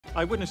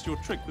I witnessed your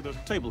trick with a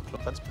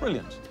tablecloth. That's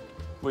brilliant.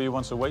 Were you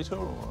once a waiter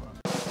or...?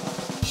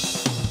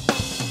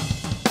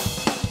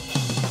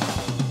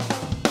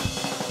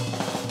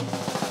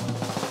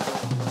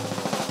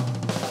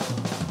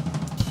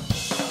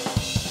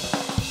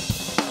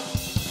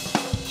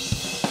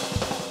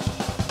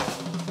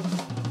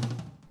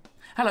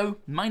 Hello,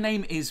 my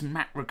name is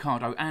Matt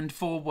Ricardo, and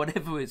for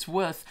whatever it's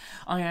worth,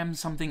 I am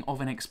something of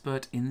an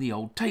expert in the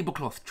old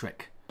tablecloth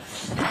trick.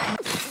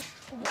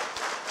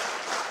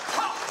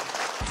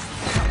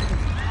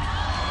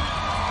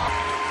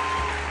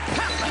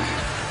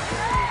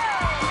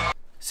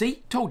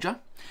 See? Told ya.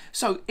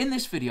 So, in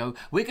this video,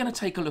 we're going to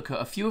take a look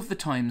at a few of the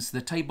times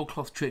the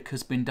tablecloth trick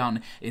has been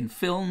done in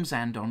films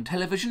and on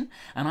television,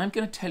 and I'm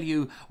going to tell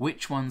you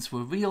which ones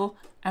were real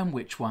and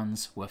which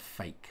ones were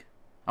fake.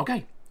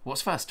 Okay,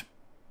 what's first?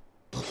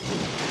 We've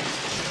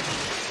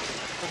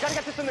got to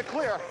get this in the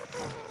clear.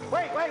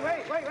 Wait.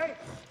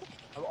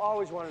 I've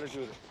always wanted to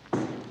do this.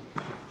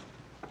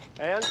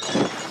 And?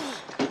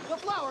 The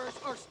flowers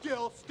are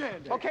still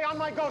standing. Okay, on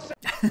my go.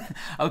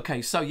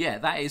 Okay, so yeah,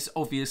 that is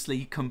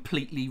obviously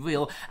completely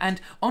real, and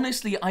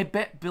honestly, I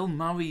bet Bill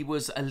Murray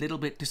was a little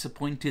bit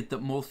disappointed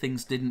that more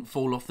things didn't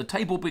fall off the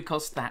table,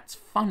 because that's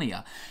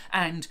funnier.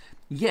 And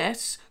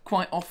yes,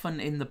 quite often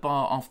in the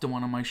bar after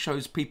one of my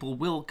shows, people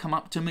will come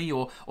up to me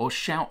or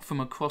shout from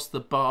across the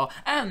bar,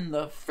 "And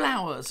the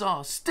flowers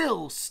are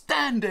still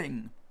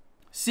standing!"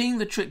 Seeing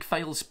the trick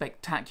fail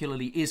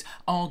spectacularly is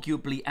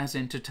arguably as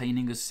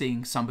entertaining as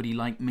seeing somebody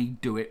like me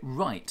do it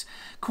right.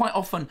 Quite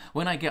often,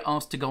 when I get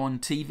asked to go on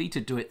TV to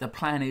do it, the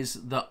plan is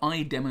that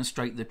I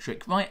demonstrate the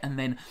trick right, and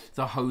then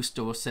the host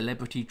or a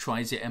celebrity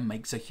tries it and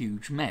makes a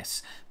huge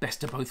mess.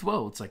 Best of both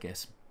worlds, I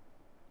guess.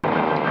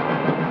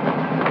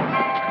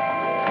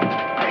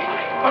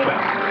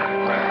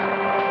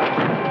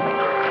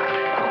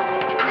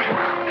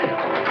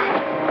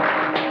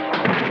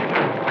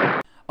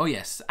 Oh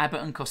yes,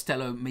 Abbott and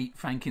Costello meet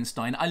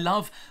Frankenstein. I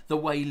love the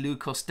way Lou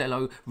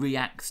Costello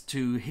reacts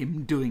to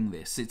him doing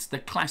this. It's the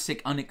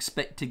classic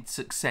unexpected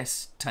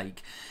success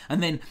take.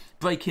 And then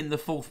breaking the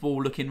fourth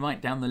wall, looking right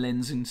down the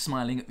lens and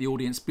smiling at the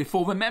audience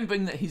before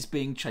remembering that he's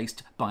being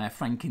chased by a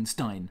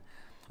Frankenstein.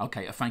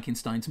 Okay, a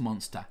Frankenstein's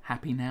monster.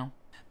 Happy now?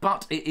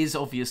 But it is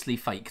obviously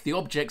fake. The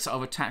objects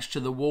are attached to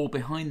the wall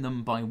behind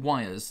them by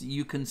wires.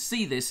 You can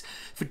see this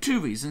for two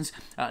reasons.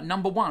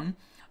 Number one,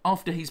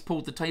 after he's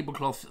pulled the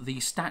tablecloth, the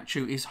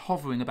statue is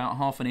hovering about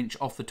 ½ an inch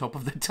off the top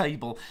of the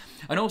table.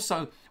 And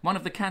also, one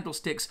of the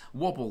candlesticks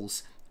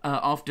wobbles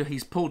after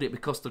he's pulled it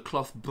because the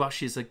cloth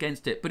brushes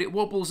against it. But it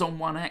wobbles on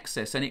one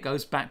axis and it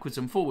goes backwards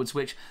and forwards,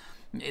 which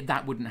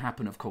that wouldn't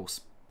happen, of course.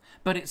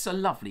 But it's a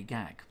lovely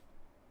gag.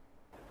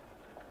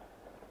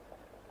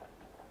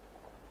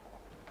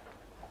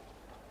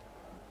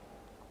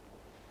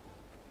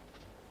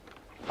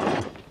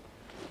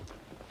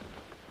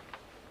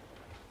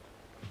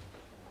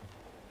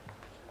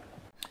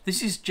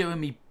 This is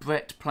Jeremy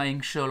Brett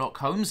playing Sherlock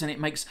Holmes, and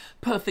it makes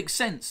perfect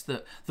sense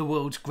that the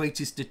world's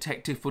greatest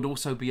detective would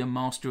also be a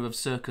master of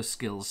circus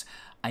skills,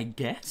 I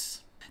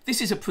guess?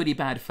 This is a pretty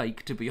bad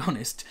fake, to be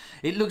honest.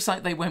 It looks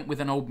like they went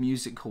with an old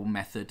musical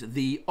method.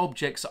 The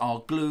objects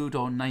are glued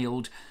or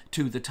nailed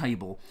to the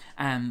table,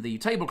 and the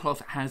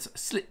tablecloth has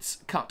slits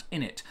cut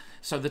in it.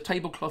 So the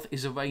tablecloth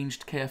is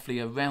arranged carefully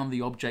around the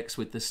objects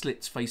with the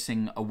slits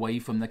facing away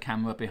from the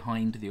camera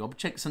behind the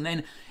objects, and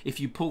then if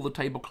you pull the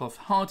tablecloth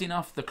hard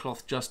enough, the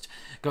cloth just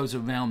goes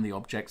around the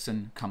objects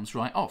and comes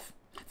right off.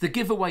 The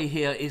giveaway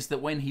here is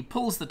that when he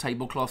pulls the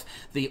tablecloth,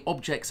 the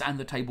objects and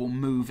the table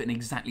move in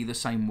exactly the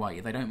same way.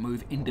 They don't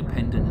move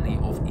independently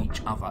of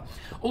each other.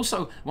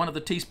 Also, one of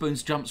the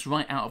teaspoons jumps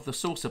right out of the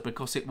saucer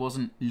because it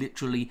wasn't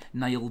literally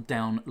nailed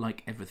down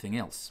like everything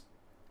else.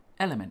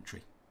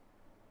 Elementary.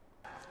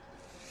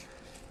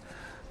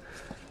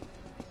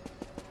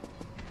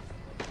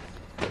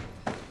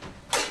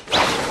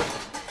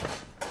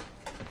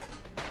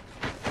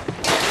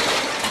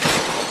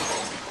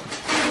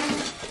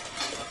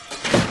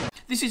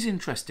 This is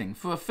interesting.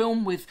 For a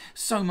film with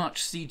so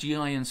much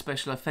CGI and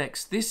special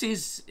effects, this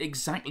is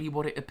exactly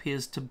what it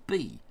appears to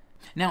be.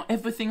 Now,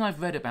 everything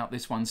I've read about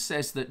this one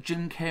says that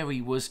Jim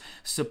Carrey was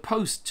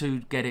supposed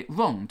to get it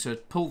wrong, to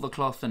pull the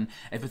cloth and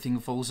everything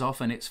falls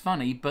off and it's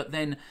funny, but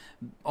then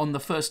on the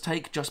first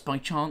take, just by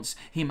chance,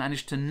 he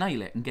managed to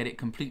nail it and get it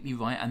completely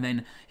right, and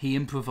then he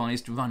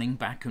improvised running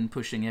back and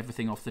pushing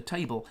everything off the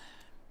table.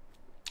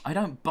 I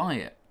don't buy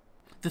it.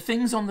 The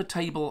things on the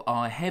table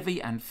are heavy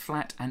and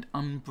flat and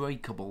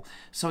unbreakable,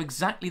 so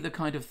exactly the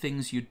kind of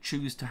things you'd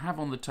choose to have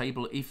on the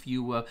table if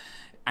you were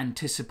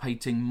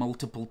anticipating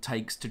multiple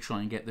takes to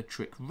try and get the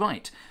trick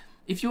right.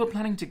 If you were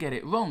planning to get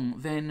it wrong,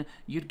 then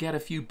you'd get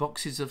a few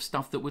boxes of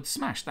stuff that would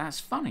smash.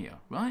 That's funnier,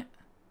 right?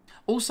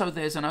 Also,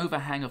 there's an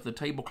overhang of the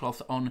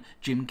tablecloth on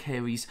Jim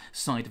Carrey's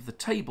side of the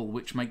table,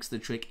 which makes the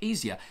trick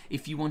easier.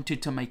 If you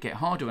wanted to make it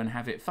harder and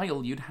have it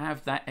fail, you'd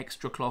have that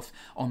extra cloth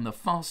on the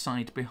far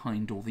side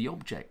behind all the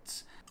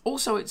objects.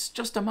 Also, it's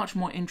just a much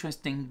more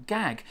interesting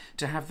gag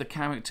to have the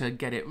character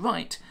get it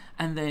right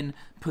and then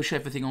push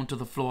everything onto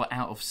the floor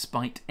out of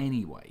spite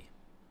anyway.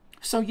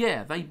 So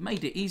yeah, they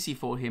made it easy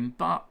for him,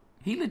 but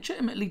he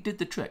legitimately did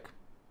the trick.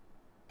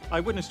 I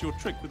witnessed your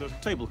trick with a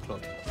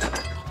tablecloth.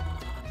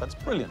 That's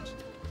brilliant.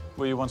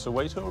 Were you once a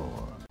waiter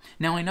or?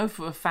 Now I know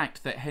for a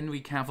fact that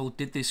Henry Cavill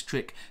did this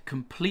trick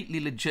completely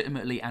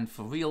legitimately and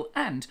for real,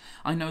 and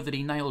I know that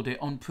he nailed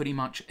it on pretty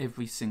much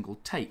every single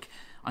take.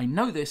 I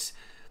know this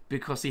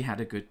because he had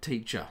a good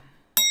teacher.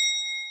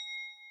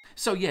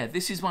 So yeah,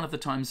 this is one of the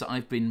times that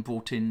I've been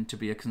brought in to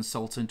be a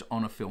consultant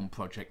on a film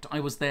project. I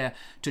was there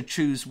to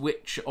choose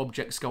which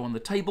objects go on the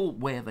table,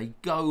 where they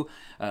go,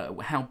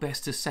 how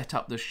best to set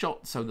up the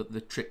shot so that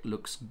the trick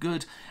looks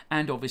good,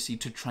 and obviously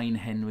to train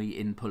Henry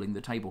in pulling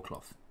the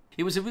tablecloth.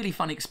 It was a really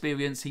fun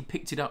experience. He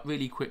picked it up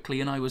really quickly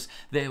and I was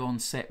there on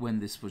set when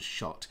this was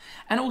shot.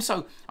 And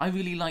also, I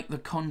really like the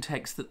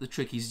context that the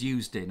trick is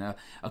used in. A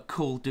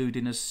cool dude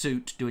in a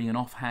suit doing an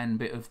offhand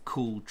bit of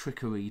cool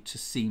trickery to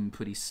seem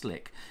pretty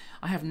slick.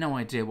 I have no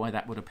idea why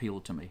that would appeal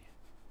to me.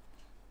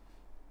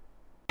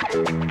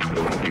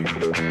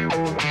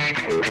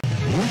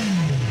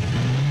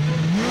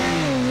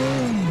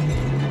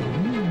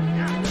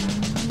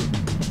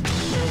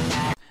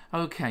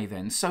 Okay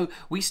then, so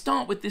we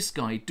start with this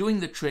guy doing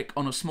the trick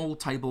on a small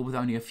table with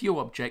only a few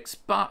objects,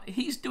 but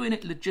he's doing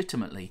it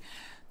legitimately.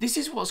 This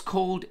is what's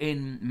called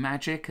in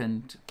magic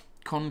and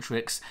con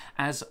tricks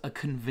as a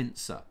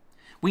convincer.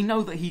 We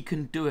know that he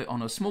can do it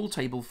on a small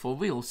table for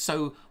real,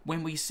 so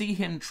when we see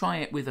him try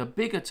it with a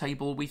bigger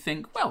table, we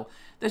think, well,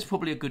 there's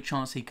probably a good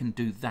chance he can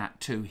do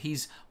that too.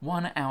 He's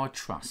won our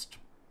trust.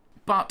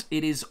 But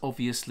it is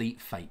obviously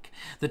fake.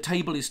 The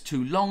table is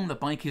too long, the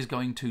bike is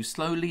going too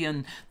slowly,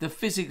 and the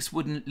physics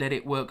wouldn't let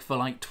it work for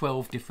like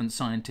 12 different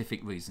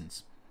scientific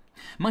reasons.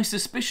 My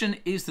suspicion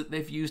is that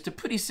they've used a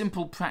pretty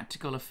simple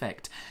practical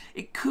effect.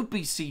 It could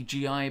be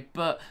CGI,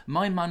 but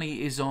my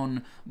money is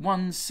on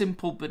one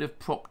simple bit of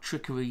prop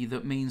trickery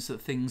that means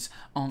that things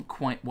aren't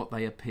quite what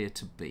they appear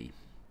to be.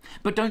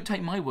 But don't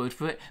take my word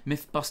for it,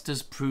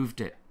 Mythbusters proved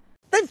it.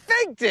 They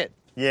faked it!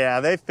 Yeah,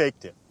 they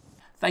faked it.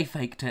 They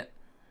faked it.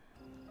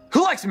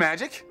 Who likes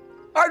magic?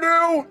 I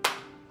do!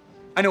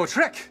 I know a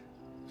trick.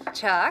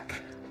 Chuck?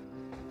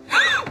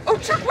 Oh,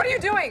 Chuck, what are you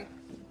doing?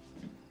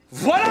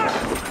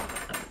 Voila!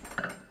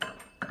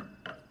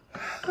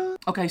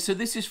 Okay, so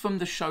this is from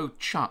the show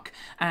Chuck,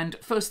 and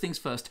first things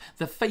first,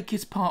 the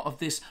fakest part of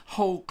this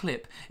whole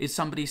clip is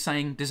somebody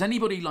saying, does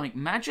anybody like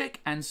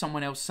magic? And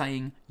someone else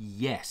saying,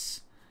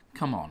 yes.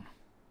 Come on.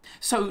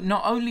 So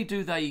not only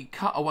do they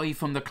cut away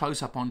from the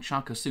close-up on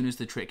Chuck as soon as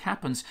the trick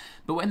happens,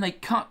 but when they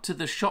cut to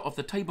the shot of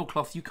the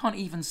tablecloth, you can't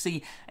even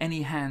see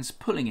any hands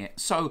pulling it.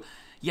 So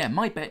yeah,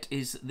 my bet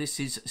is this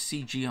is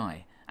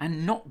CGI,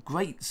 and not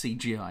great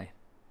CGI.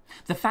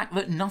 The fact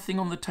that nothing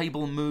on the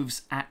table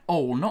moves at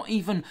all, not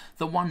even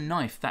the one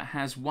knife that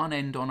has one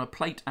end on a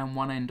plate and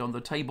one end on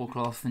the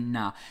tablecloth,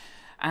 nah.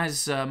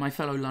 As my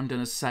fellow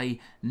Londoners say,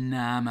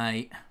 nah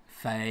mate,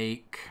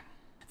 fake.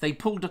 They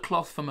pulled a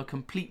cloth from a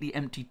completely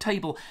empty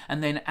table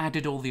and then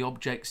added all the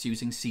objects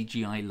using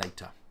CGI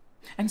later.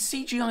 And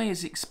CGI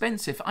is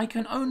expensive. I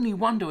can only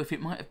wonder if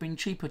it might have been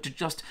cheaper to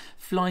just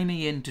fly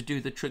me in to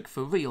do the trick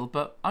for real,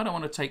 but I don't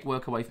want to take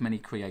work away from any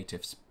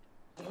creatives.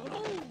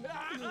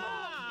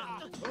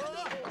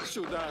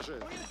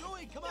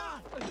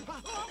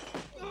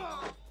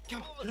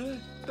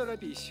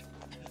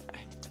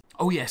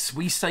 Oh yes,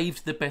 we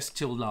saved the best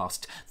till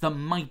last. The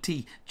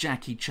mighty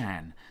Jackie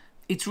Chan.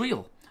 It's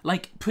real.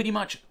 Like, pretty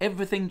much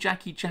everything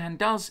Jackie Chan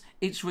does,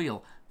 it's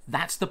real.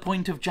 That's the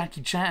point of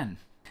Jackie Chan.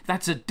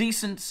 That's a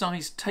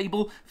decent-sized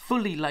table,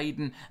 fully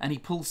laden, and he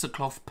pulls the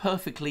cloth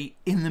perfectly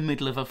in the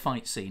middle of a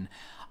fight scene.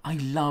 I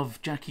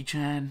love Jackie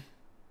Chan.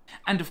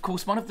 And of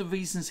course, one of the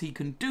reasons he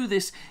can do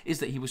this is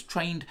that he was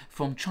trained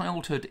from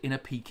childhood in a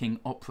Peking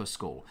opera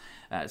school.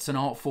 It's an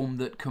art form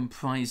that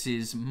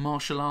comprises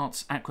martial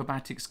arts,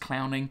 acrobatics,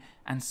 clowning,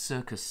 and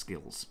circus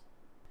skills.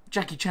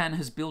 Jackie Chan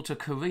has built a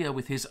career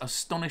with his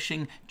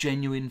astonishing,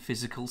 genuine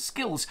physical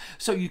skills,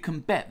 so you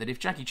can bet that if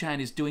Jackie Chan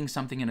is doing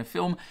something in a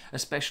film,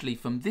 especially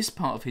from this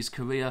part of his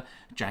career,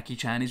 Jackie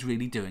Chan is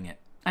really doing it.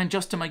 And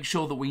just to make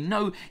sure that we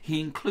know,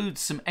 he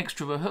includes some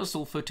extra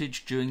rehearsal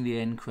footage during the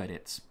end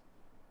credits.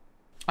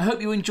 I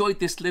hope you enjoyed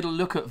this little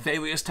look at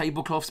various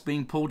tablecloths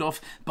being pulled off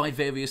by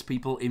various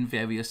people in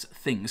various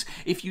things.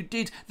 If you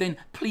did, then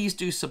please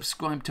do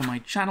subscribe to my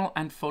channel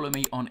and follow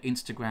me on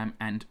Instagram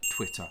and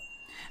Twitter.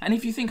 And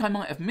if you think I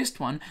might have missed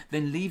one,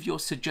 then leave your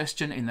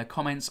suggestion in the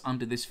comments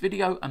under this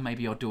video and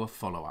maybe I'll do a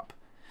follow-up.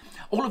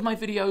 All of my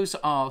videos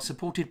are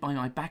supported by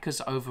my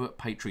backers over at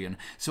Patreon,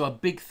 so a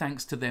big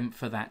thanks to them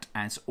for that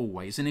as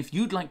always. And if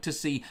you'd like to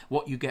see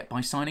what you get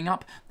by signing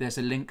up, there's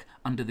a link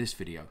under this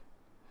video.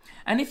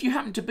 And if you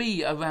happen to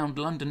be around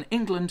London,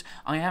 England,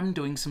 I am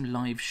doing some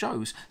live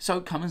shows, so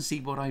come and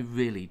see what I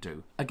really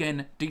do.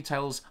 Again,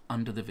 details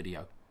under the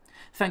video.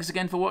 Thanks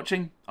again for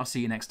watching. I'll see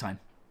you next time.